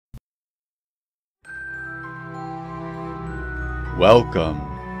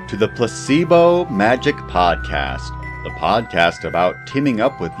Welcome to the Placebo Magic Podcast, the podcast about teaming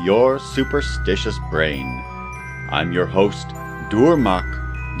up with your superstitious brain. I'm your host,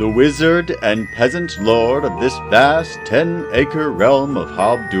 Durmak, the wizard and peasant lord of this vast 10-acre realm of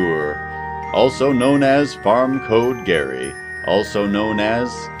Habdur, also known as Farm Code Gary, also known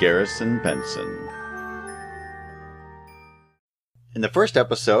as Garrison Benson. In the first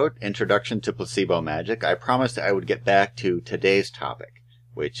episode, Introduction to Placebo Magic, I promised I would get back to today's topic,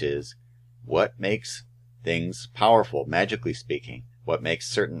 which is what makes things powerful, magically speaking. What makes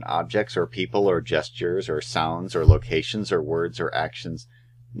certain objects or people or gestures or sounds or locations or words or actions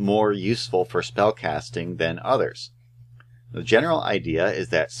more useful for spellcasting than others. The general idea is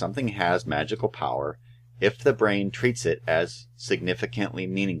that something has magical power if the brain treats it as significantly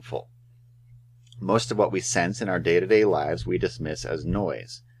meaningful. Most of what we sense in our day-to-day lives we dismiss as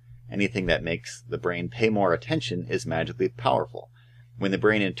noise. Anything that makes the brain pay more attention is magically powerful. When the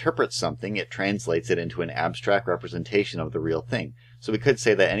brain interprets something, it translates it into an abstract representation of the real thing. So we could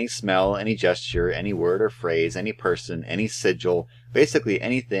say that any smell, any gesture, any word or phrase, any person, any sigil, basically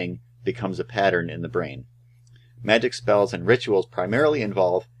anything becomes a pattern in the brain. Magic spells and rituals primarily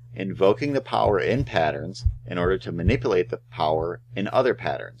involve invoking the power in patterns in order to manipulate the power in other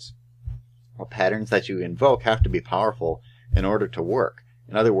patterns. Well, patterns that you invoke have to be powerful in order to work.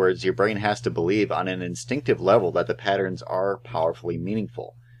 In other words, your brain has to believe on an instinctive level that the patterns are powerfully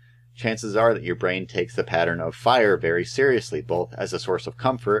meaningful. Chances are that your brain takes the pattern of fire very seriously, both as a source of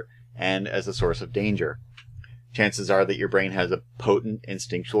comfort and as a source of danger. Chances are that your brain has a potent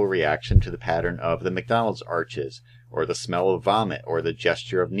instinctual reaction to the pattern of the McDonald's arches, or the smell of vomit, or the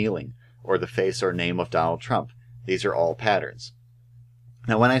gesture of kneeling, or the face or name of Donald Trump. These are all patterns.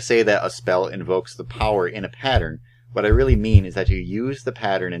 Now, when I say that a spell invokes the power in a pattern, what I really mean is that you use the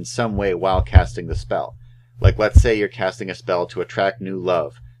pattern in some way while casting the spell. Like, let's say you're casting a spell to attract new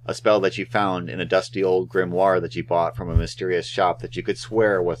love, a spell that you found in a dusty old grimoire that you bought from a mysterious shop that you could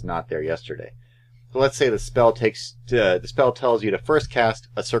swear was not there yesterday. So let's say the spell tells you to first cast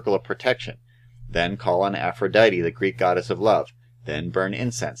a circle of protection, then call on Aphrodite, the Greek goddess of love, then burn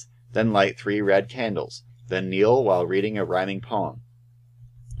incense, then light 3 red candles, then kneel while reading a rhyming poem.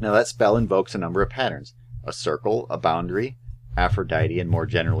 Now that spell invokes a number of patterns: a circle, a boundary, Aphrodite, and more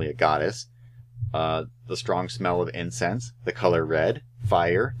generally a goddess, the strong smell of incense, the color red,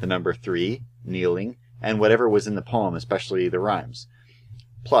 fire, the number 3, kneeling, and whatever was in the poem, especially the rhymes,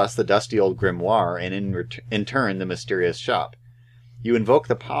 plus the dusty old grimoire, and in turn the mysterious shop. You invoke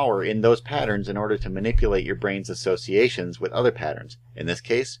the power in those patterns in order to manipulate your brain's associations with other patterns. In this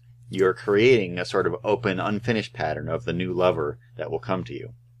case, you are creating a sort of open, unfinished pattern of the new lover that will come to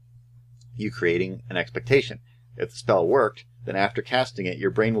you. You creating an expectation. If the spell worked, then after casting it,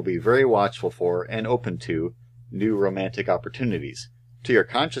 your brain will be very watchful for and open to new romantic opportunities. To your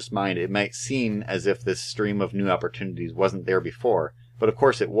conscious mind, it might seem as if this stream of new opportunities wasn't there before, but of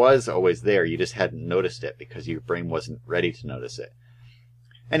course it was always there, you just hadn't noticed it because your brain wasn't ready to notice it.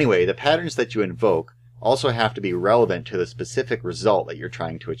 Anyway, the patterns that you invoke also have to be relevant to the specific result that you're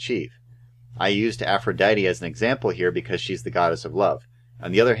trying to achieve. I used Aphrodite as an example here because she's the goddess of love.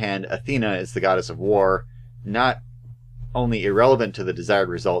 On the other hand, Athena is the goddess of war, not only irrelevant to the desired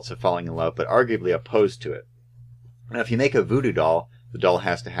results of falling in love, but arguably opposed to it. Now, if you make a voodoo doll, the doll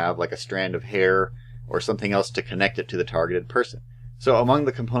has to have like a strand of hair or something else to connect it to the targeted person. So among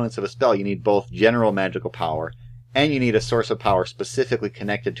the components of a spell, you need both general magical power, and you need a source of power specifically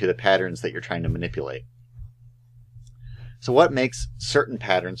connected to the patterns that you're trying to manipulate. So what makes certain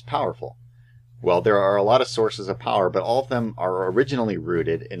patterns powerful? Well, there are a lot of sources of power, but all of them are originally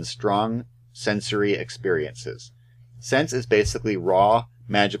rooted in strong sensory experiences. Sense is basically raw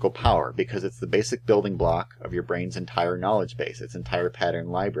magical power because it's the basic building block of your brain's entire knowledge base, its entire pattern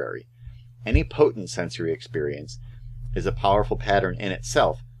library. Any potent sensory experience is a powerful pattern in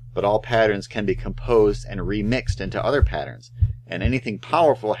itself, but all patterns can be composed and remixed into other patterns, and anything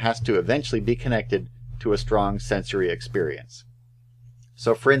powerful has to eventually be connected to a strong sensory experience.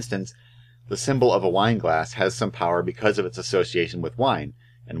 So, for instance, the symbol of a wine glass has some power because of its association with wine,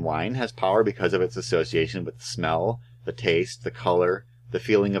 and wine has power because of its association with the smell, the taste, the color, the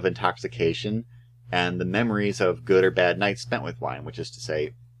feeling of intoxication, and the memories of good or bad nights spent with wine, which is to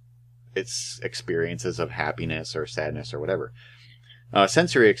say, its experiences of happiness or sadness or whatever.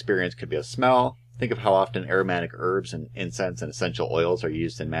 Sensory experience could be a smell. Think of how often aromatic herbs and incense and essential oils are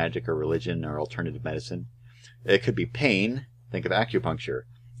used in magic or religion or alternative medicine. It could be pain. Think of acupuncture.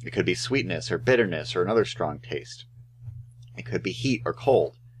 It could be sweetness or bitterness or another strong taste. It could be heat or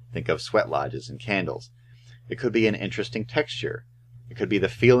cold. Think of sweat lodges and candles. It could be an interesting texture. It could be the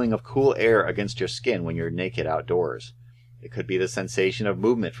feeling of cool air against your skin when you're naked outdoors. It could be the sensation of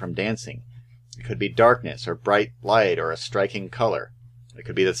movement from dancing. It could be darkness or bright light or a striking color. It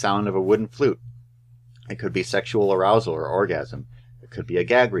could be the sound of a wooden flute. It could be sexual arousal or orgasm. It could be a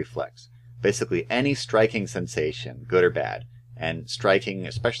gag reflex. Basically any striking sensation, good or bad. And striking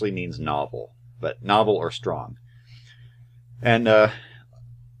especially means novel, but novel or strong. And a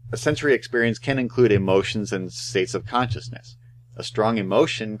sensory experience can include emotions and states of consciousness. A strong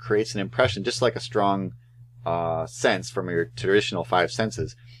emotion creates an impression, just like a strong sense from your traditional five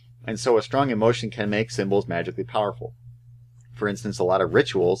senses. And so a strong emotion can make symbols magically powerful. For instance, a lot of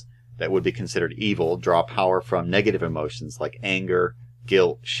rituals that would be considered evil draw power from negative emotions like anger,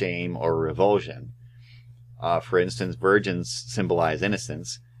 guilt, shame, or revulsion. For instance, virgins symbolize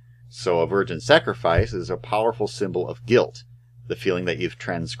innocence. So a virgin sacrifice is a powerful symbol of guilt, the feeling that you've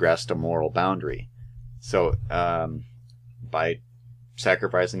transgressed a moral boundary. So by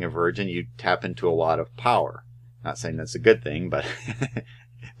sacrificing a virgin, you tap into a lot of power. Not saying that's a good thing, but it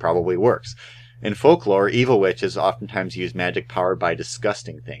probably works. In folklore, evil witches oftentimes use magic power by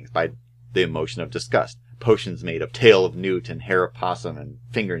disgusting things, by the emotion of disgust. Potions made of tail of newt and hair of possum and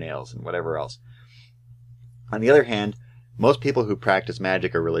fingernails and whatever else. On the other hand, most people who practice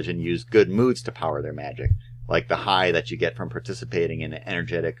magic or religion use good moods to power their magic, like the high that you get from participating in an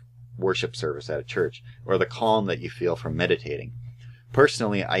energetic worship service at a church, or the calm that you feel from meditating.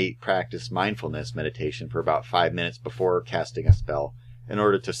 Personally, I practice mindfulness meditation for about 5 minutes before casting a spell in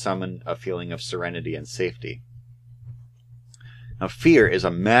order to summon a feeling of serenity and safety. Now, fear is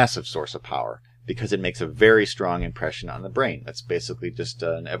a massive source of power because it makes a very strong impression on the brain. That's basically just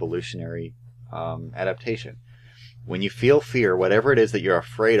an evolutionary adaptation. When you feel fear, whatever it is that you're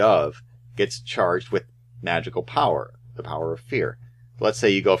afraid of gets charged with magical power, the power of fear. Let's say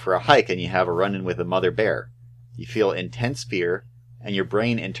you go for a hike and you have a run-in with a mother bear. You feel intense fear, and your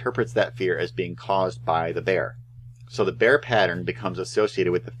brain interprets that fear as being caused by the bear. So the bear pattern becomes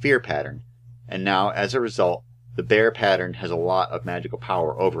associated with the fear pattern, and now, as a result, the bear pattern has a lot of magical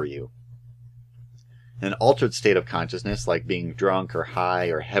power over you. An altered state of consciousness, like being drunk or high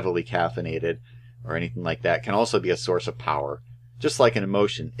or heavily caffeinated or anything like that, can also be a source of power. Just like an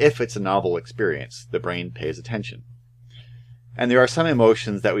emotion, if it's a novel experience, the brain pays attention. And there are some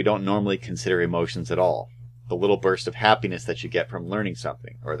emotions that we don't normally consider emotions at all. The little burst of happiness that you get from learning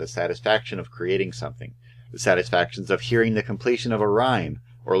something, or the satisfaction of creating something, the satisfactions of hearing the completion of a rhyme,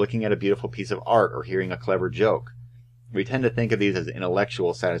 or looking at a beautiful piece of art, or hearing a clever joke. We tend to think of these as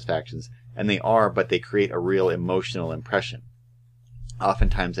intellectual satisfactions, and they are, but they create a real emotional impression.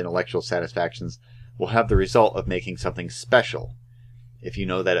 Oftentimes intellectual satisfactions will have the result of making something special. If you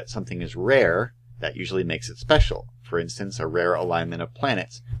know that something is rare, that usually makes it special. For instance, a rare alignment of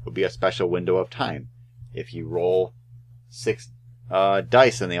planets would be a special window of time. If you roll 6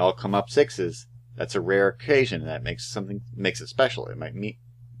 dice and they all come up 6s, that's a rare occasion, and that makes it special. It might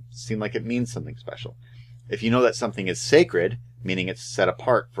seem like it means something special. If you know that something is sacred, meaning it's set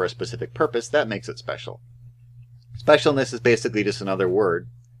apart for a specific purpose, that makes it special. Specialness is basically just another word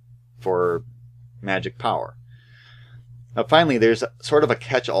for magic power. Now finally, there's sort of a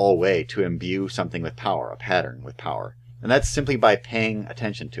catch-all way to imbue something with power, a pattern with power, and that's simply by paying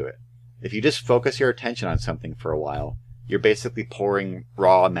attention to it. If you just focus your attention on something for a while, you're basically pouring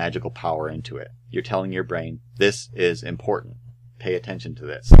raw magical power into it. You're telling your brain, this is important. Pay attention to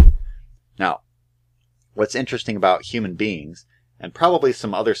this. Now, what's interesting about human beings, and probably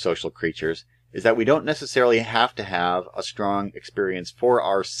some other social creatures, is that we don't necessarily have to have a strong experience for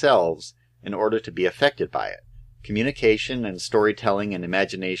ourselves in order to be affected by it. Communication and storytelling and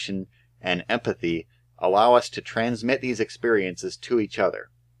imagination and empathy allow us to transmit these experiences to each other.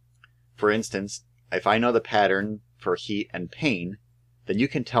 For instance, if I know the pattern for heat and pain, then you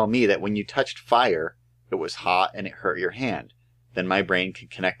can tell me that when you touched fire, it was hot and it hurt your hand. Then my brain can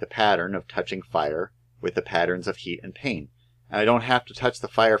connect the pattern of touching fire with the patterns of heat and pain. And I don't have to touch the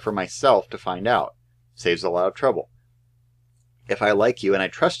fire for myself to find out. Saves a lot of trouble. If I like you and I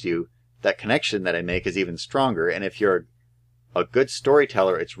trust you, that connection that I make is even stronger, and if you're a good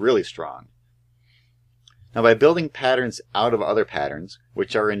storyteller, it's really strong. Now, by building patterns out of other patterns,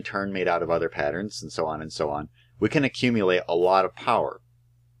 which are in turn made out of other patterns, and so on, we can accumulate a lot of power.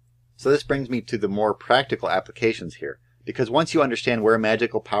 So this brings me to the more practical applications here, because once you understand where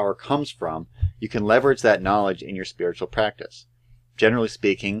magical power comes from, you can leverage that knowledge in your spiritual practice. Generally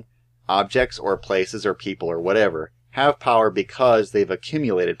speaking, objects or places or people or whatever have power because they've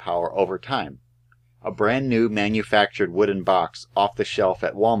accumulated power over time. A brand new manufactured wooden box off the shelf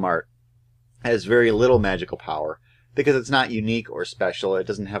at Walmart has very little magical power because it's not unique or special. It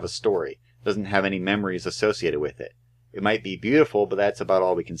doesn't have a story. It doesn't have any memories associated with it. It might be beautiful, but that's about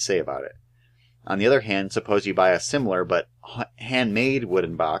all we can say about it. On the other hand, suppose you buy a similar but handmade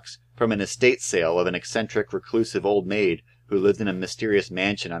wooden box from an estate sale of an eccentric, reclusive old maid who lived in a mysterious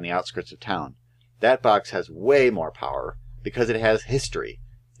mansion on the outskirts of town. That box has way more power because it has history.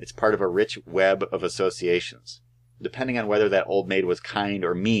 It's part of a rich web of associations. Depending on whether that old maid was kind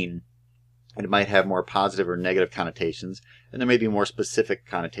or mean, it might have more positive or negative connotations, and there may be more specific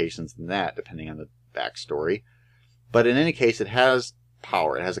connotations than that, depending on the backstory. But in any case, it has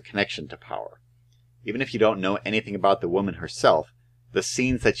power. It has a connection to power. Even if you don't know anything about the woman herself, the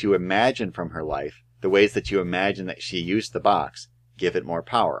scenes that you imagine from her life, the ways that you imagine that she used the box, give it more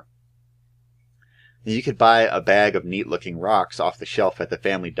power. You could buy a bag of neat-looking rocks off the shelf at the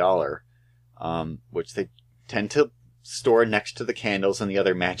Family Dollar, which they tend to store next to the candles and the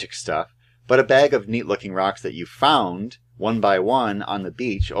other magic stuff. But a bag of neat-looking rocks that you found, one by one, on the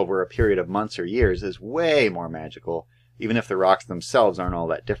beach over a period of months or years is way more magical, even if the rocks themselves aren't all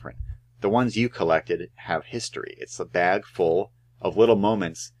that different. The ones you collected have history. It's a bag full of little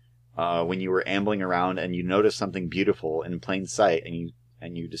moments when you were ambling around and you noticed something beautiful in plain sight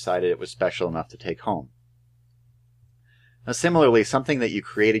and you decided it was special enough to take home. Now, similarly, something that you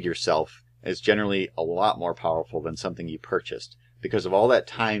created yourself is generally a lot more powerful than something you purchased because of all that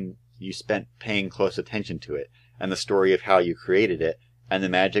time you spent paying close attention to it and the story of how you created it and the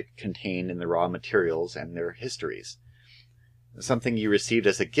magic contained in the raw materials and their histories. Something you received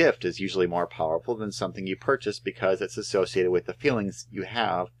as a gift is usually more powerful than something you purchased because it's associated with the feelings you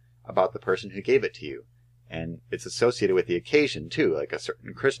have about the person who gave it to you. And it's associated with the occasion too, like a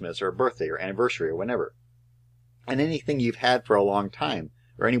certain Christmas or a birthday or anniversary or whenever. And anything you've had for a long time,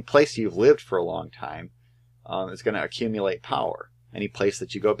 or any place you've lived for a long time, is going to accumulate power. Any place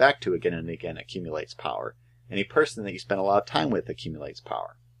that you go back to again and again accumulates power. Any person that you spend a lot of time with accumulates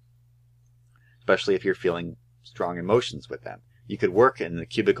power. Especially if you're feeling strong emotions with them. You could work in the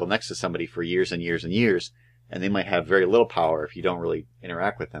cubicle next to somebody for years and years and years, and they might have very little power if you don't really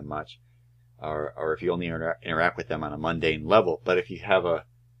interact with them much, or if you only interact with them on a mundane level. But if you have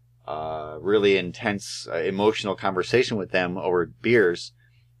a really intense emotional conversation with them over beers,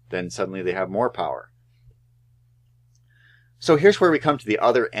 then suddenly they have more power. So here's where we come to the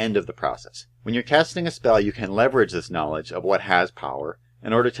other end of the process. When you're casting a spell, you can leverage this knowledge of what has power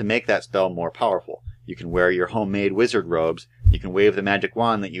in order to make that spell more powerful. You can wear your homemade wizard robes. You can wave the magic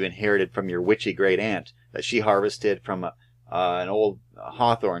wand that you inherited from your witchy great aunt that she harvested from an old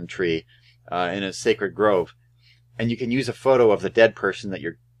hawthorn tree in a sacred grove. And you can use a photo of the dead person that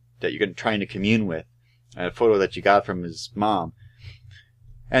you're trying to commune with, a photo that you got from his mom.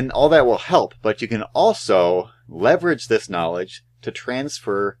 And all that will help, but you can also leverage this knowledge to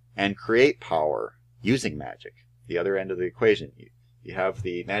transfer and create power using magic. The other end of the equation. You have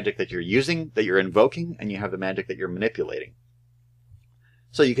the magic that you're using, that you're invoking, and you have the magic that you're manipulating.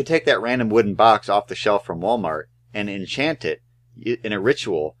 So you can take that random wooden box off the shelf from Walmart and enchant it in a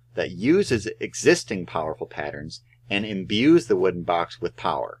ritual that uses existing powerful patterns and imbues the wooden box with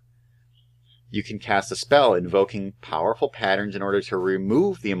power. You can cast a spell invoking powerful patterns in order to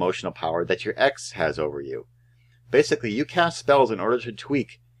remove the emotional power that your ex has over you. Basically, you cast spells in order to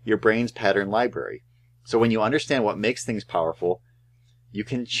tweak your brain's pattern library. So when you understand what makes things powerful, you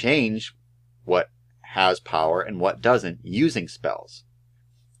can change what has power and what doesn't using spells.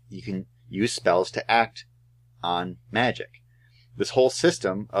 You can use spells to act on magic. This whole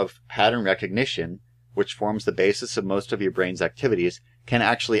system of pattern recognition, which forms the basis of most of your brain's activities, can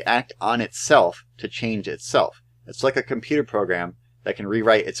actually act on itself to change itself. It's like a computer program that can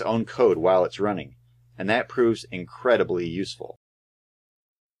rewrite its own code while it's running, and that proves incredibly useful.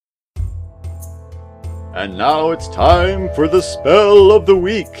 And now it's time for the spell of the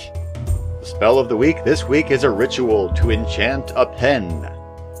week. The spell of the week this week is a ritual to enchant a pen.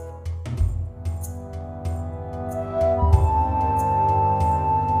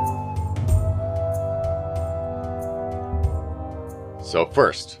 So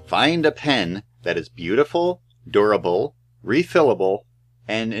first, find a pen that is beautiful, durable, refillable,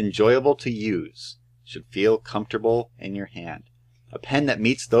 and enjoyable to use. Should feel comfortable in your hand. A pen that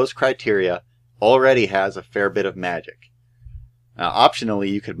meets those criteria already has a fair bit of magic. Now, optionally,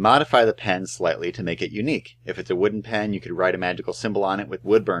 you could modify the pen slightly to make it unique. If it's a wooden pen, you could write a magical symbol on it with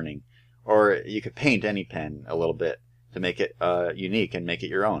wood burning. Or you could paint any pen a little bit to make it unique and make it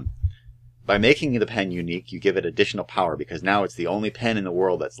your own. By making the pen unique, you give it additional power because now it's the only pen in the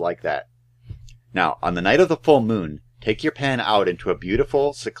world that's like that. Now, on the night of the full moon, take your pen out into a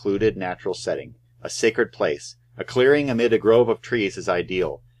beautiful, secluded, natural setting, a sacred place. A clearing amid a grove of trees is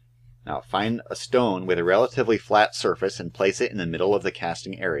ideal. Now, find a stone with a relatively flat surface and place it in the middle of the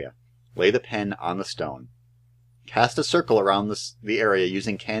casting area. Lay the pen on the stone. Cast a circle around the area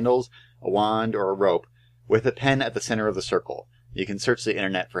using candles, a wand, or a rope, with a pen at the center of the circle. You can search the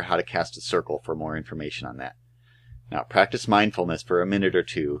internet for how to cast a circle for more information on that. Now practice mindfulness for a minute or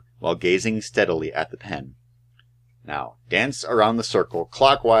two while gazing steadily at the pen. Now dance around the circle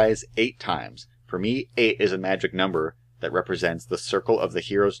clockwise 8 times. For me, 8 is a magic number that represents the circle of the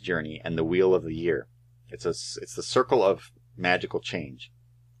hero's journey and the wheel of the year. It's the circle of magical change.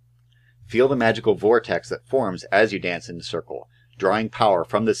 Feel the magical vortex that forms as you dance in the circle, drawing power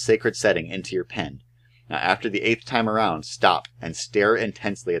from this sacred setting into your pen. Now after the 8th time around, stop and stare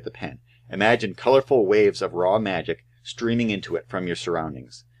intensely at the pen. Imagine colorful waves of raw magic streaming into it from your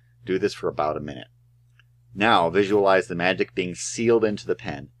surroundings. Do this for about a minute. Now visualize the magic being sealed into the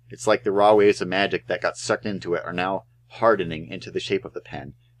pen. It's like the raw waves of magic that got sucked into it are now hardening into the shape of the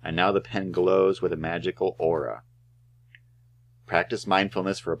pen, and now the pen glows with a magical aura. Practice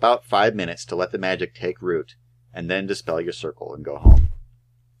mindfulness for about 5 minutes to let the magic take root, and then dispel your circle and go home.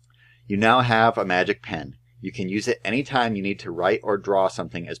 You now have a magic pen. You can use it anytime you need to write or draw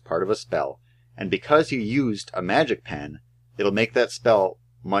something as part of a spell, and because you used a magic pen, it'll make that spell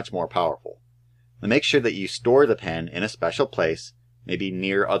much more powerful. Now make sure that you store the pen in a special place, maybe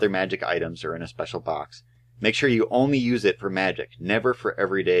near other magic items or in a special box. Make sure you only use it for magic, never for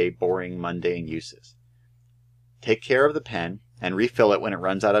everyday, boring, mundane uses. Take care of the pen and refill it when it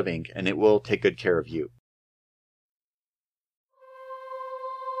runs out of ink, and it will take good care of you.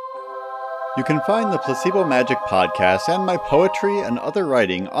 You can find the Placebo Magic podcast and my poetry and other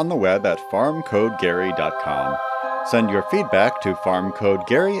writing on the web at farmcodegary.com. Send your feedback to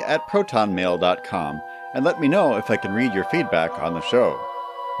farmcodegary@protonmail.com and let me know if I can read your feedback on the show.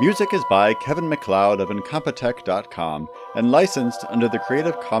 Music is by Kevin MacLeod of Incompetech.com and licensed under the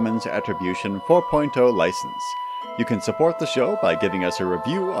Creative Commons Attribution 4.0 license. You can support the show by giving us a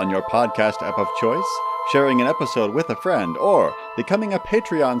review on your podcast app of choice, sharing an episode with a friend, or becoming a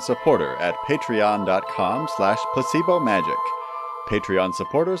Patreon supporter at patreon.com/placebomagic. Patreon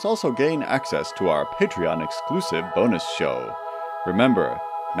supporters also gain access to our Patreon exclusive bonus show. Remember,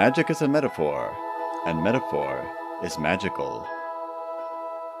 magic is a metaphor, and metaphor is magical.